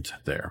found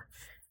there.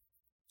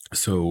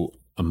 So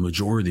a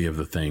majority of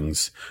the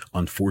things,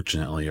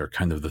 unfortunately, are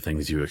kind of the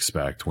things you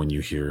expect when you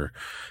hear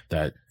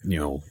that,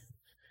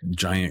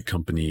 giant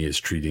company is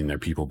treating their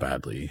people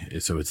badly.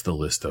 So it's the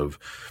list of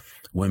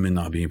women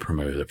not being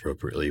promoted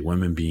appropriately,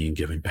 women being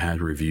given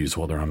bad reviews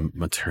while they're on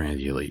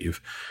maternity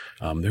leave.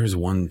 There's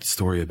one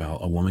story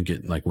about a woman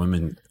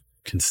women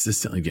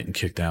consistently getting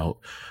kicked out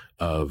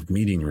of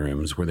meeting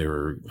rooms where they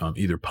were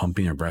either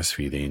pumping or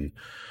breastfeeding,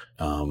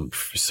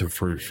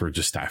 for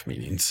just staff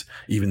meetings,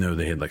 even though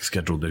they had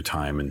scheduled their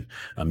time, and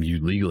you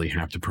legally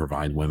have to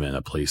provide women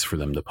a place for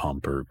them to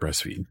pump or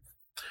breastfeed.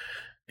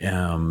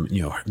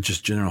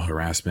 Just general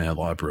harassment, a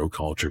lot of bro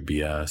culture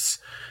BS.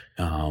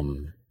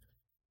 And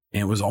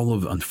it was all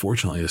of,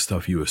 unfortunately, the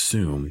stuff you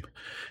assume.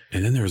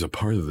 And then there was a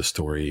part of the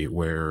story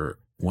where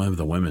one of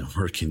the women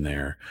working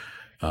there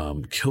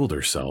killed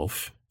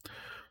herself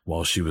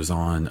while she was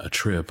on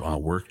a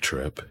work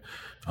trip.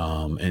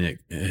 And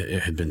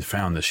it had been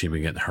found that she'd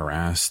been getting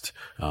harassed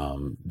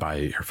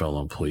by her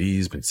fellow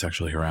employees, been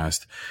sexually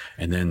harassed.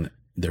 And then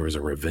there was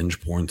a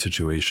revenge porn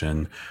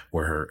situation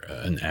where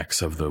an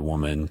ex of the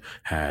woman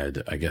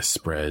had, I guess,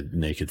 spread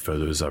naked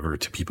photos of her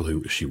to people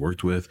who she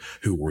worked with,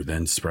 who were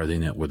then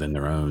spreading it within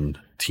their own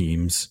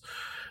teams.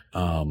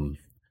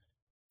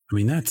 I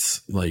mean,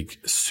 that's like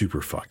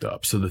super fucked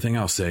up. So the thing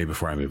I'll say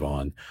before I move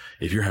on,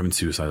 if you're having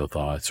suicidal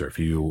thoughts, or if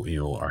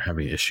you are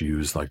having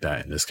issues like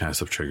that and this kind of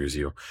stuff triggers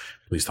you,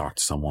 please talk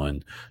to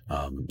someone.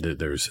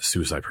 There's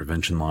suicide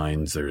prevention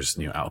lines. There's,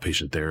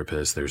 outpatient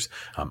therapists. There's,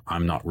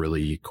 I'm not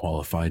really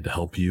qualified to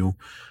help you.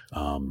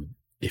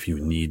 If you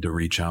need to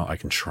reach out, I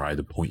can try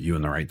to point you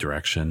in the right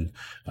direction.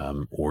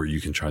 Or you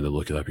can try to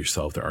look it up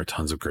yourself. There are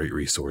tons of great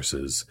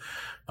resources.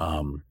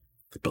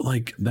 But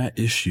like that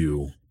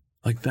issue,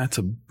 like that's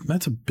a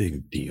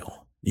big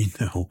deal.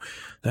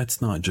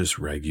 That's not just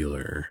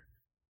regular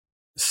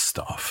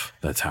stuff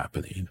that's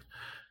happening.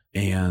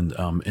 And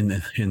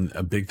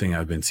a big thing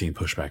I've been seeing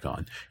pushback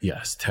on.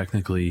 Yes,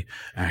 technically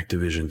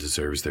Activision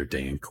deserves their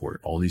day in court.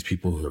 All these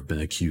people who have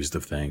been accused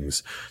of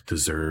things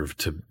deserve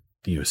to,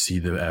 see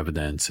the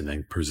evidence and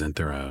then present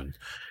their own.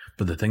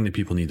 But the thing that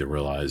people need to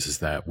realize is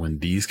that when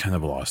these kind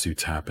of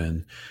lawsuits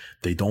happen,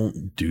 they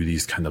don't do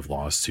these kind of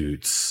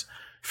lawsuits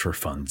for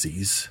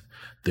funsies.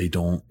 They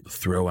don't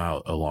throw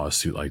out a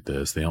lawsuit like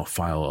this. They don't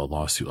file a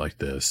lawsuit like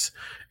this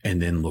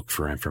and then look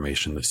for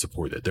information to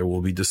support it. There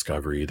will be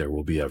discovery. There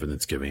will be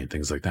evidence giving and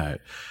things like that.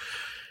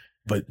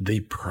 But they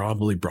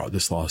probably brought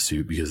this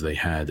lawsuit because they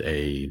had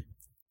a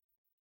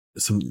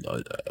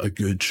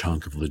good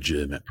chunk of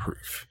legitimate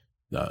proof.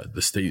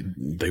 The state,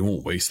 they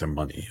won't waste their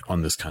money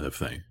on this kind of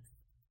thing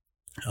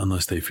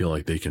unless they feel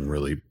like they can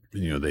really,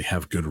 they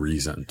have good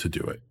reason to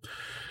do it.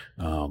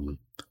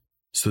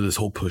 So this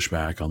whole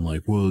pushback on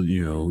like, well,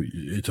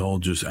 it's all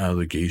just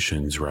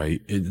allegations,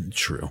 right? It's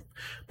true.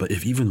 But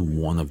if even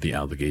one of the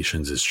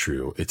allegations is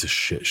true, it's a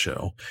shit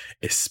show,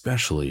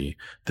 especially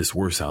this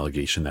worst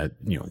allegation that,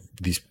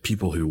 these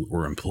people who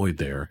were employed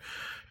there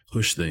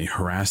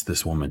harassed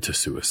this woman to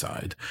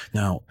suicide.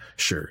 Now,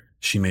 sure,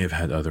 she may have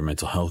had other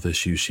mental health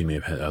issues. She may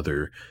have had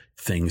other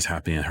things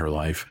happening in her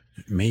life,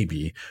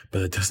 maybe,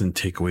 but it doesn't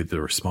take away the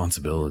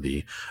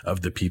responsibility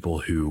of the people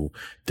who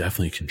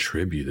definitely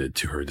contributed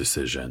to her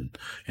decision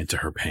and to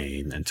her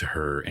pain and to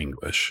her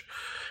anguish.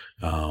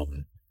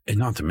 And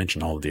not to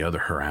mention all of the other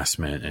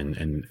harassment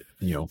and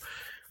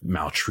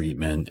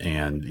maltreatment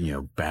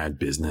and, bad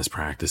business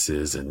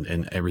practices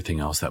and everything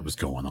else that was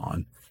going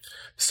on.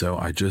 So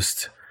I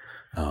just,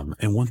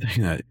 and one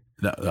thing that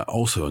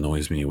also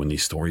annoys me when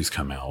these stories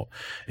come out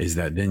is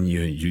that then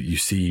you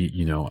see,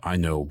 I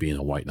know being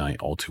a white knight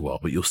all too well,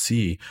 but you'll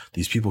see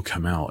these people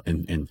come out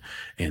and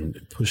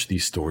push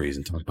these stories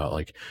and talk about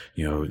like,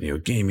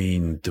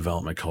 gaming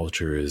development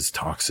culture is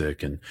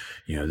toxic and,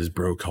 this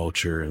bro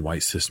culture and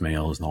white cis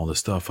males and all this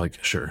stuff.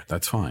 Like, sure,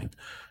 that's fine.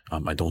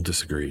 I don't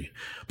disagree.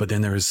 But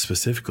then there was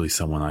specifically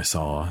someone I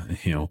saw,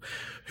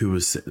 who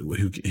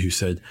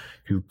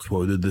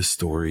quoted this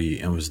story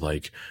and was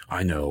like,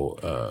 I know,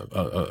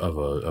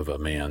 of a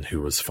man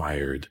who was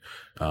fired,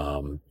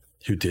 who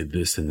did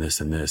this and this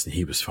and this, and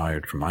he was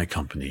fired from my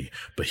company,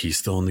 but he's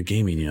still in the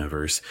gaming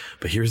universe.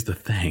 But here's the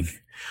thing.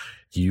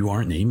 You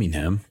aren't naming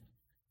him.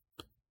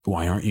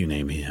 Why aren't you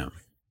naming him?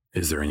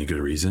 Is there any good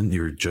reason?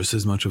 You're just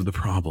as much of the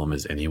problem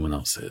as anyone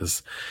else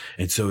is.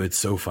 And so it's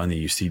so funny.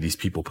 You see these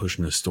people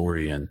pushing the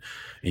story and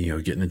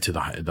getting into the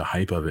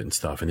hype of it and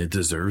stuff. And it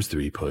deserves to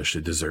be pushed.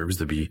 It deserves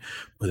to be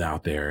put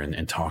out there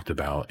and talked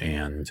about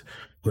and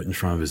put in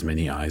front of as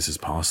many eyes as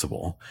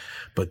possible.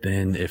 But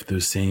then if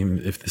the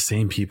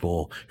same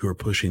people who are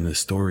pushing this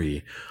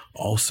story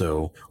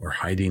also are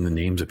hiding the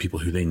names of people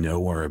who they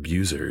know are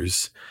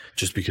abusers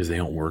just because they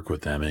don't work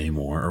with them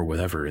anymore or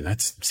whatever, and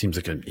that seems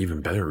like an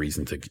even better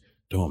reason to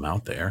throw them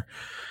out there.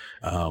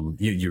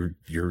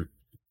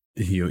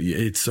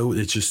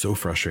 It's just so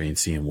frustrating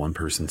seeing one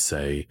person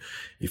say,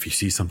 if you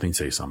see something,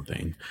 say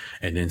something,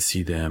 and then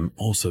see them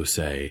also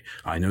say,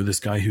 I know this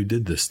guy who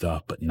did this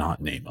stuff, but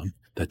not name him.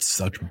 That's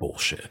such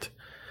bullshit.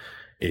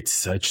 It's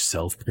such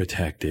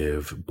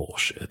self-protective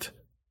bullshit.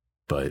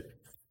 But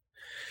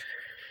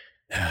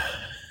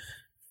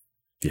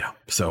yeah.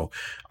 So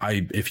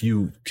if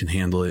you can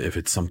handle it, if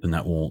it's something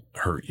that won't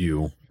hurt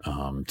you,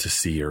 to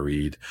see or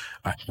read,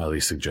 I highly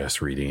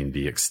suggest reading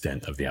the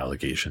extent of the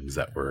allegations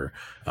that were,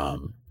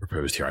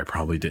 proposed here. I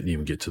probably didn't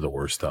even get to the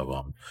worst of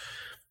them.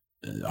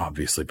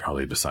 Obviously,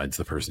 probably besides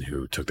the person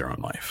who took their own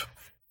life.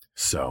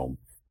 So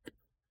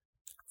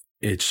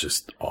it's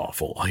just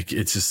awful. Like,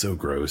 it's just so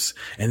gross.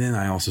 And then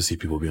I also see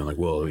people being like,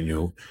 well,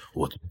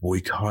 let's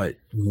boycott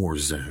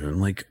Warzone.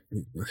 Like,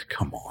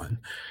 come on.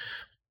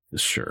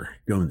 Sure,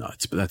 go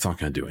nuts, but that's not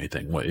going to do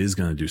anything. What is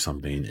going to do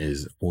something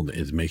is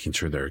making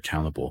sure they're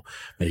accountable,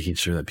 making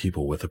sure that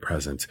people with a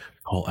presence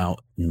call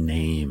out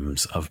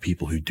names of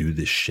people who do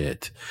this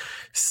shit,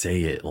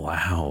 say it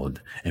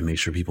loud, and make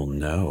sure people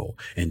know.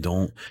 And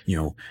don't,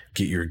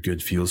 get your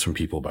good feels from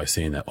people by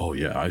saying that, oh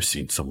yeah, I've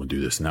seen someone do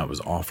this and that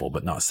was awful,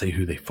 but not say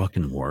who they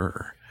fucking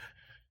were.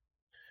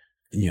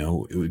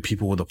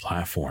 People with a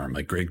platform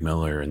like Greg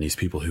Miller and these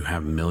people who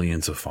have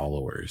millions of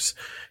followers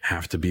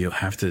have to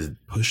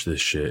push this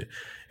shit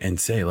and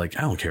say, like,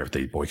 I don't care if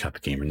they boycott the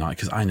game or not,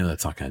 because I know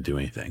that's not going to do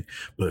anything.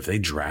 But if they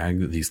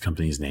drag these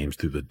companies' names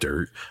through the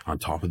dirt on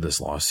top of this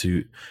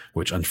lawsuit,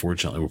 which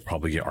unfortunately will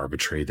probably get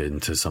arbitrated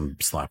into some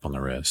slap on the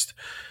wrist,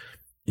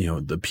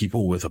 the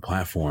people with a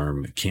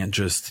platform can't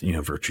just,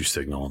 virtue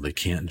signal. They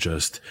can't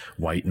just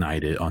white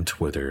knight it on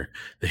Twitter.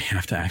 They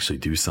have to actually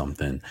do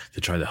something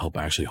to try to help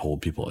actually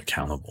hold people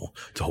accountable,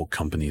 to hold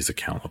companies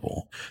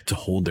accountable, to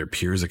hold their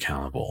peers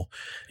accountable.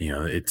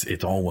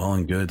 It's all well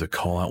and good to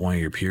call out one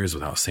of your peers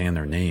without saying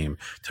their name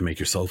to make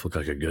yourself look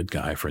like a good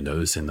guy for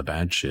noticing the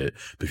bad shit.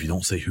 But if you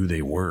don't say who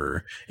they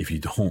were, if you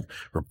don't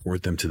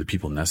report them to the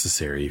people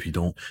necessary, if you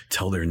don't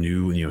tell their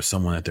new,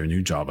 someone at their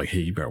new job, like, hey,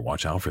 you better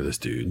watch out for this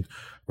dude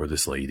or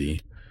this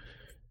lady,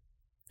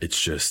 it's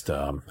just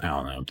I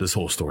don't know. This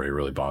whole story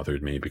really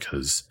bothered me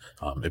because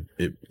I'm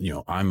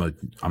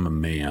a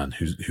man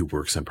who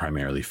works in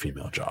primarily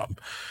female job.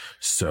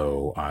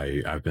 So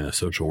I've been a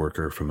social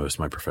worker for most of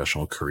my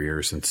professional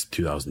career since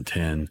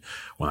 2010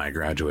 when I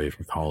graduated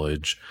from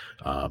college.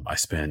 I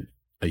spent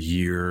a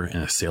year in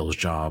a sales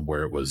job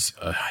where it was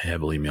a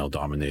heavily male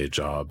dominated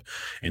job,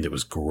 and it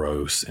was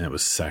gross and it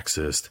was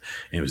sexist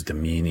and it was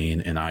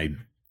demeaning, and I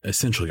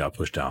essentially got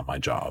pushed out of my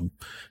job,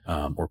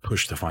 or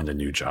pushed to find a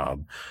new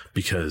job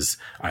because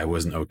I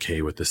wasn't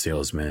okay with the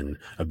salesmen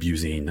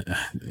abusing,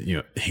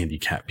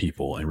 handicapped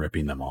people and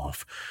ripping them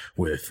off,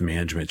 with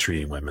management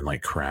treating women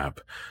like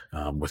crap,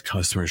 with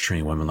customers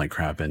treating women like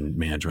crap and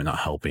management not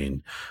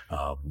helping,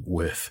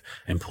 with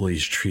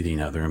employees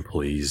treating other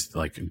employees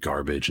like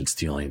garbage and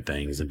stealing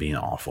things and being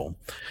awful.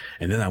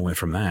 And then I went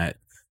from that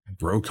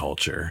bro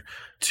culture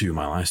to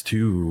my last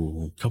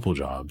couple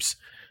jobs.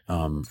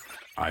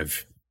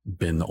 I've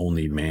been the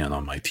only man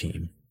on my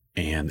team,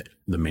 and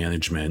the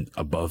management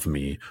above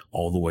me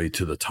all the way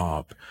to the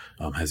top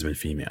has been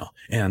female.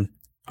 And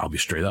I'll be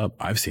straight up,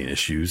 I've seen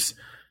issues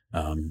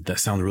that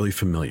sound really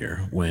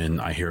familiar when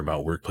I hear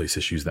about workplace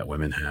issues that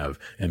women have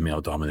in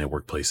male dominated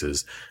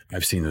workplaces.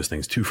 I've seen those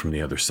things too from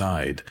the other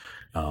side,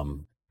 but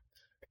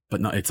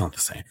it's not the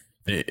same.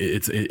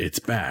 It's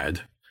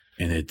bad,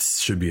 and it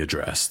should be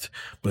addressed,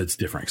 but it's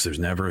different because there's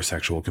never a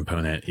sexual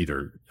component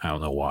either. I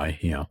don't know why.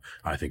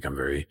 I think I'm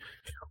very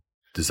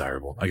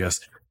desirable, I guess,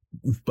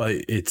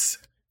 but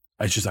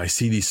I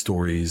see these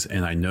stories,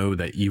 and I know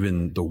that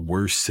even the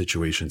worst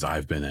situations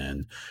I've been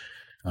in,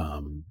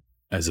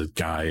 as a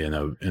guy in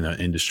an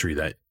industry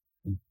that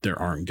there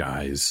aren't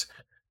guys,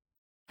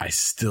 I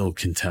still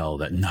can tell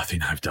that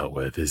nothing I've dealt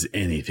with is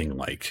anything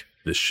like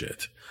this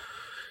shit.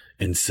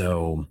 And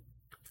so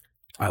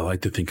I like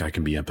to think I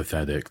can be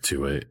empathetic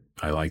to it.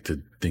 I like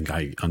to think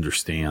I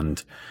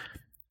understand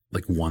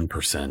like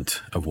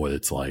 1% of what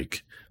it's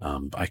like.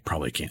 I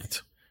probably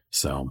can't.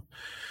 So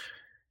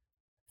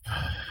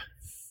I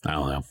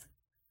don't know.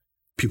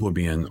 People are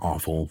being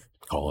awful.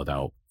 Call it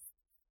out.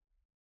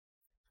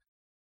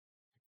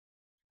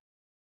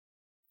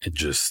 And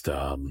just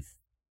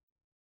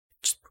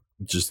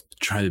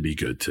try to be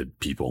good to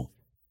people.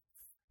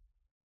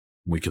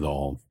 We could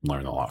all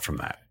learn a lot from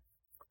that.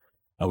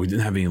 We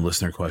didn't have any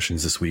listener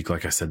questions this week.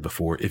 Like I said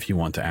before, if you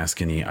want to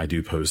ask any, I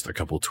do post a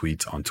couple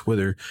tweets on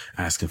Twitter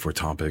asking for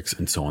topics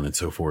and so on and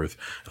so forth.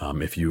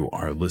 If you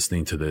are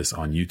listening to this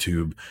on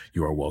YouTube,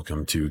 you are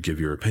welcome to give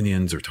your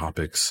opinions or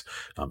topics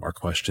or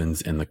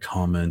questions in the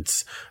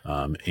comments.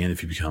 And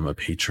if you become a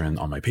patron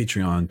on my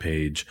Patreon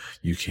page,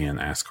 you can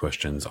ask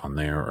questions on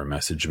there or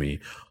message me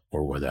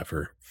or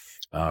whatever.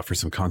 For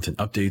some content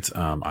updates,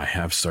 I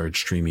have started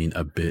streaming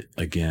a bit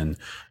again.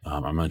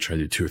 I'm going to try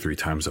to do 2 or 3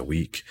 times a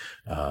week.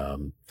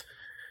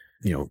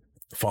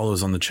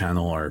 Follows on the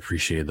channel are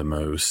appreciated the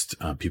most.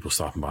 People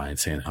stopping by and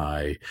saying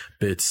hi,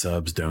 bits,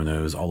 subs,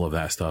 donos, all of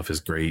that stuff is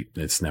great.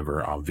 It's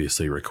never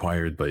obviously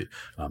required, but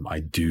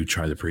I do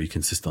try to pretty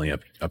consistently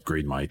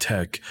upgrade my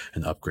tech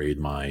and upgrade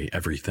my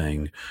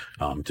everything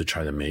to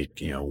try to make,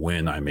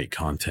 when I make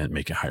content,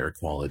 make it higher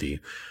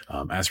quality.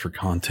 As for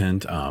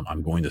content,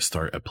 I'm going to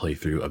start a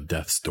playthrough of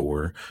Death's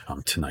Door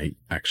tonight,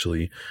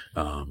 actually.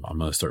 I'm going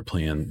to start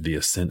playing The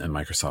Ascent and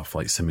Microsoft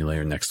Flight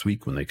Simulator next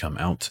week when they come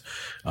out.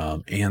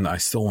 And I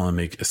still want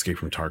to make Escape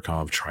from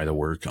Tarkov try to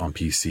work on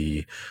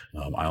PC.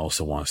 I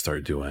also want to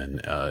start doing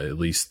at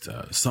least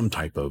some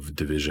type of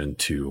Division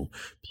 2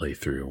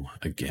 playthrough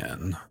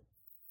again.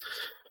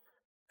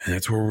 And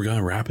that's where we're going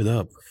to wrap it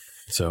up.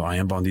 So I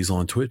am Bon Diesel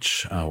on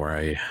Twitch, where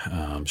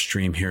I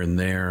stream here and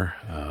there.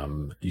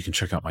 You can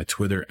check out my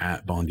Twitter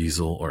at Bon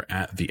Diesel or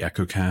at the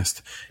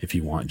EchoCast if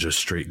you want just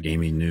straight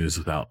gaming news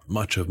without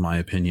much of my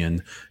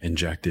opinion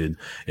injected.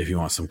 If you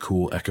want some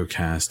cool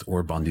EchoCast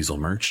or Bon Diesel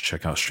merch,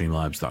 check out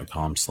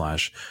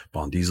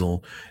streamlabs.com/Bon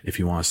Diesel. If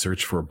you want to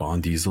search for Bon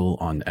Diesel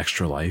on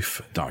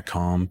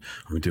extralife.com,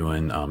 I'm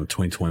doing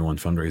 2021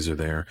 fundraiser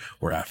there.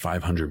 We're at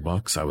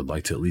 $500. I would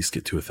like to at least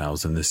get to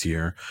 1,000 this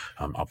year.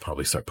 I'll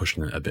probably start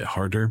pushing it a bit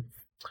harder.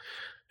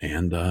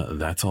 And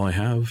that's all I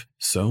have.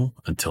 So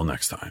until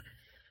next time.